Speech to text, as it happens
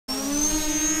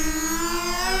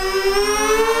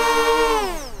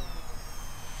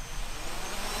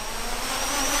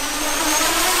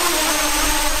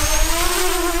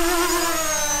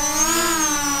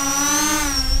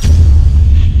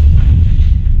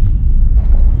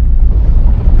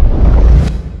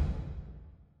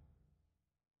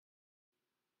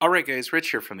Alright guys,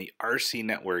 Rich here from the RC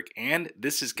Network, and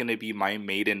this is going to be my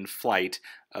maiden flight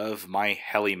of my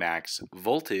Heli-Max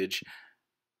Voltage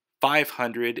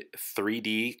 500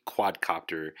 3D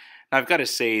quadcopter. Now I've got to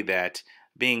say that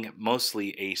being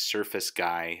mostly a surface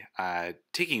guy,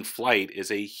 taking flight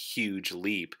is a huge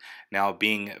leap. Now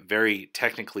being very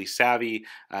technically savvy,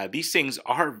 these things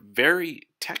are very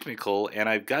technical, and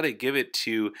I've got to give it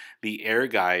to the air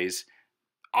guys.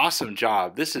 Awesome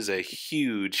job. This is a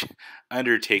huge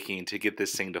undertaking to get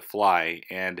this thing to fly,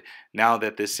 and now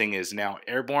that this thing is now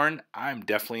airborne, I'm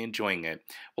definitely enjoying it.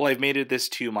 Well, I've mated this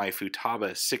to my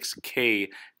Futaba 6K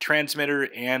transmitter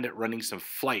and running some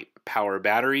FlightPower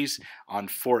batteries on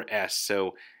 4S,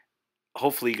 so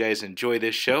hopefully you guys enjoy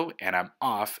this show, and I'm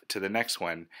off to the next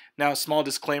one. Now, small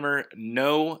disclaimer,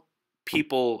 no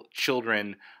people,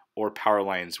 children, or power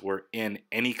lines were in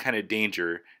any kind of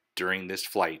danger during this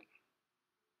flight.